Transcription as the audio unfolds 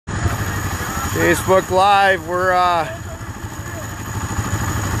Facebook Live.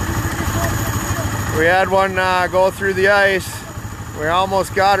 We had one go through the ice. We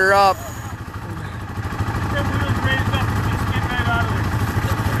almost got her up.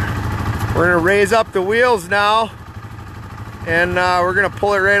 We're gonna raise up the wheels now, and we're gonna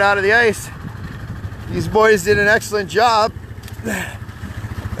pull it right out of the ice. These boys did an excellent job.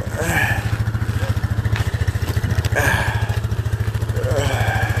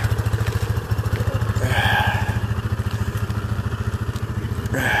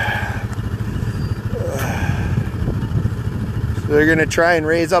 They're gonna try and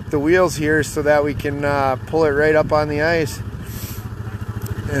raise up the wheels here so that we can pull it right up on the ice.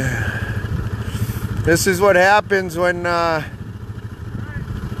 This is what happens when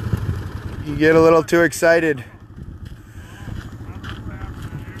you get a little too excited.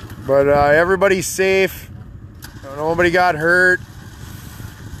 But everybody's safe. Nobody got hurt.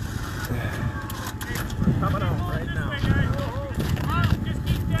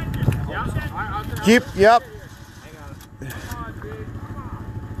 Yep.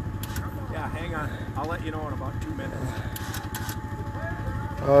 Hang on. I'll let you know in about 2 minutes.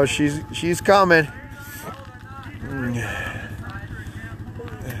 Oh, she's coming.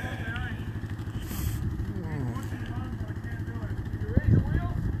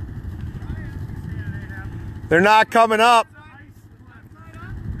 They're not coming up.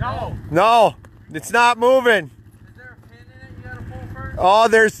 No, it's not moving. Is there a pin in it you gotta pull first? Oh,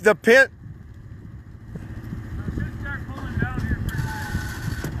 there's the pin.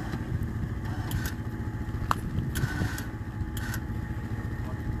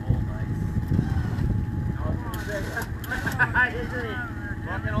 I agree.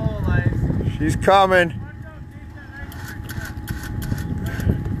 Fucking old ice. She's coming.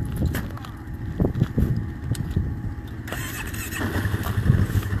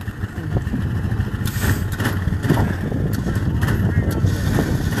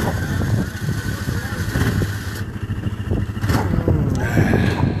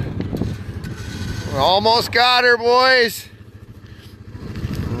 We almost got her, boys.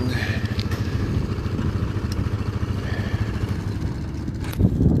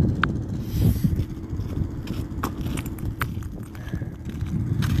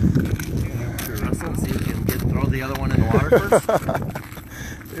 See if you can throw the other one in the water first.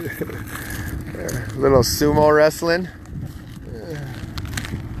 Little sumo wrestling.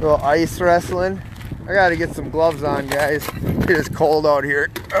 Little ice wrestling. I gotta get some gloves on, guys. It is cold out here.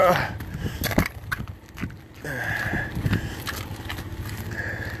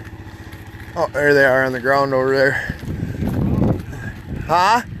 Oh, there they are on the ground over there.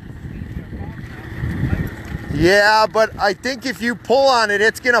 Huh? Yeah, but I think if you pull on it,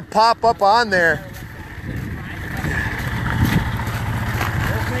 it's gonna pop up on there.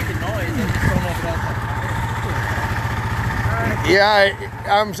 Yeah,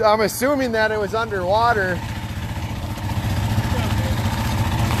 I'm assuming that it was underwater.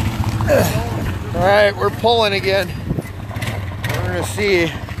 All right, we're pulling again. We're gonna see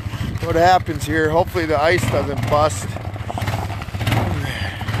what happens here. Hopefully the ice doesn't bust.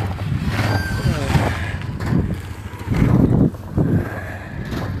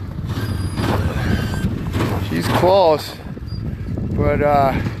 She's close, but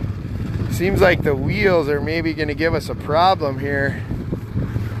seems like the wheels are maybe gonna give us a problem here.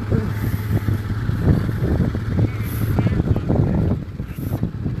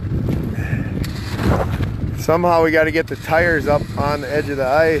 Somehow we got to get the tires up on the edge of the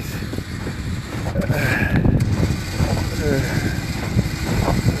ice.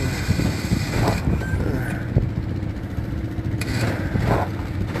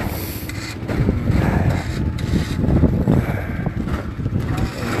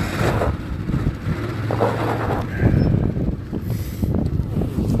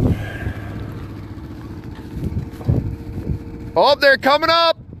 Oh, they're coming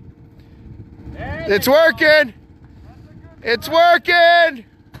up. It's working. It's working.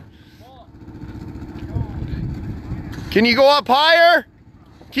 Can you go up higher?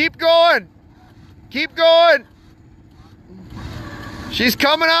 Keep going. Keep going. She's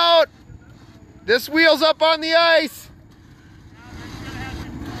coming out. This wheel's up on the ice.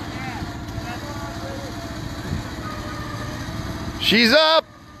 She's up.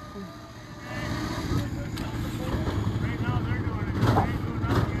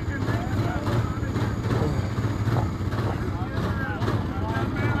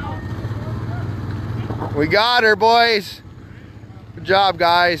 We got her, boys. Good job,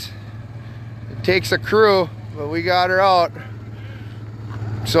 guys. It takes a crew, but we got her out.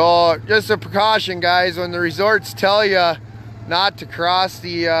 So just a precaution, guys, when the resorts tell you not to cross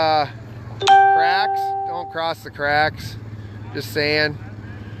the cracks, don't cross the cracks. Just saying,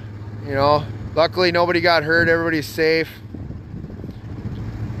 you know, luckily nobody got hurt, everybody's safe.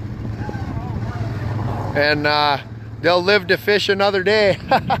 And they'll live to fish another day.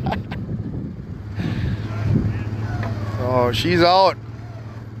 So she's out.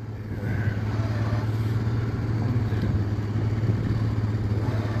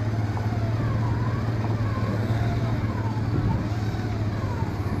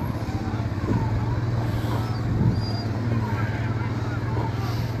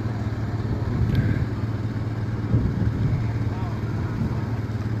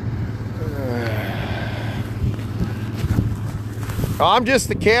 I'm just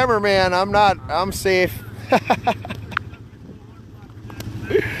the cameraman. I'm safe.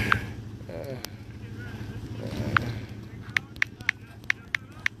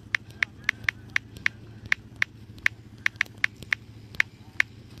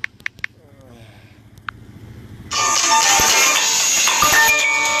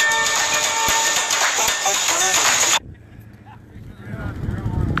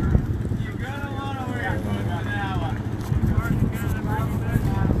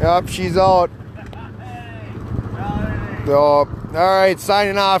 Yep, she's out. So, all right,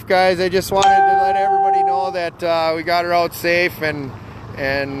 signing off, guys. I just wanted to let everybody know that we got her out safe and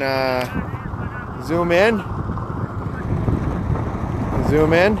zoom in,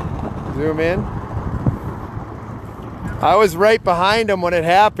 zoom in, zoom in. I was right behind them when it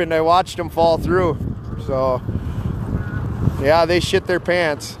happened. I watched them fall through. So, yeah, they shit their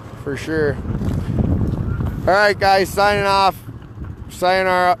pants for sure. All right, guys, signing off.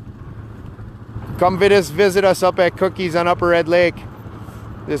 Sayonara. Come visit us up at Cookies on Upper Red Lake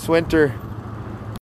this winter.